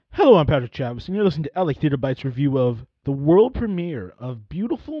Hello, I'm Patrick Chavis, and you're listening to LA Theater Bites review of the world premiere of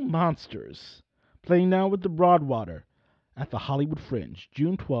Beautiful Monsters, playing now with the Broadwater at the Hollywood Fringe,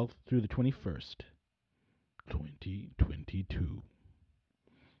 June 12th through the 21st, 2022.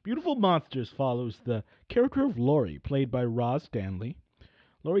 Beautiful Monsters follows the character of Laurie, played by Roz Stanley.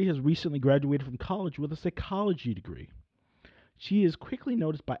 Laurie has recently graduated from college with a psychology degree. She is quickly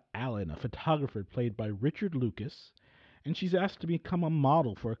noticed by Alan, a photographer played by Richard Lucas, and she's asked to become a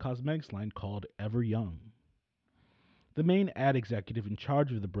model for a cosmetics line called Ever Young. The main ad executive in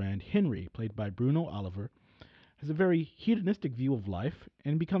charge of the brand, Henry, played by Bruno Oliver, has a very hedonistic view of life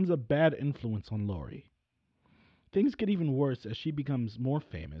and becomes a bad influence on Laurie. Things get even worse as she becomes more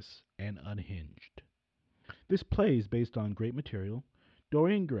famous and unhinged. This play is based on great material,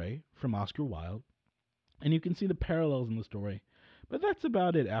 Dorian Gray from Oscar Wilde, and you can see the parallels in the story, but that's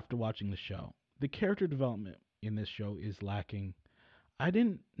about it after watching the show. The character development in this show is lacking. I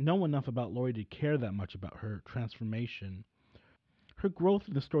didn't know enough about Laurie to care that much about her transformation. Her growth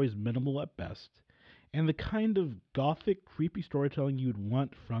in the story is minimal at best, and the kind of gothic, creepy storytelling you'd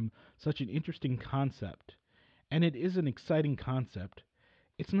want from such an interesting concept, and it is an exciting concept,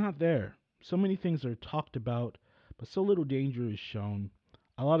 it's not there. So many things are talked about, but so little danger is shown.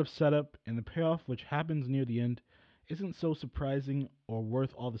 A lot of setup, and the payoff, which happens near the end, isn't so surprising or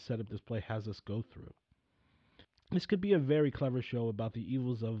worth all the setup this play has us go through. This could be a very clever show about the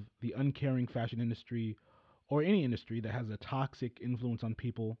evils of the uncaring fashion industry or any industry that has a toxic influence on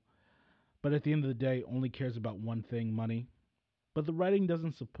people, but at the end of the day only cares about one thing, money. But the writing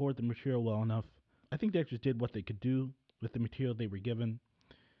doesn't support the material well enough. I think the actors did what they could do with the material they were given.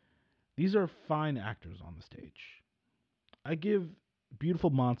 These are fine actors on the stage. I give Beautiful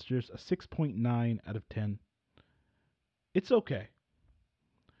Monsters a 6.9 out of 10. It's okay.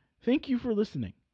 Thank you for listening.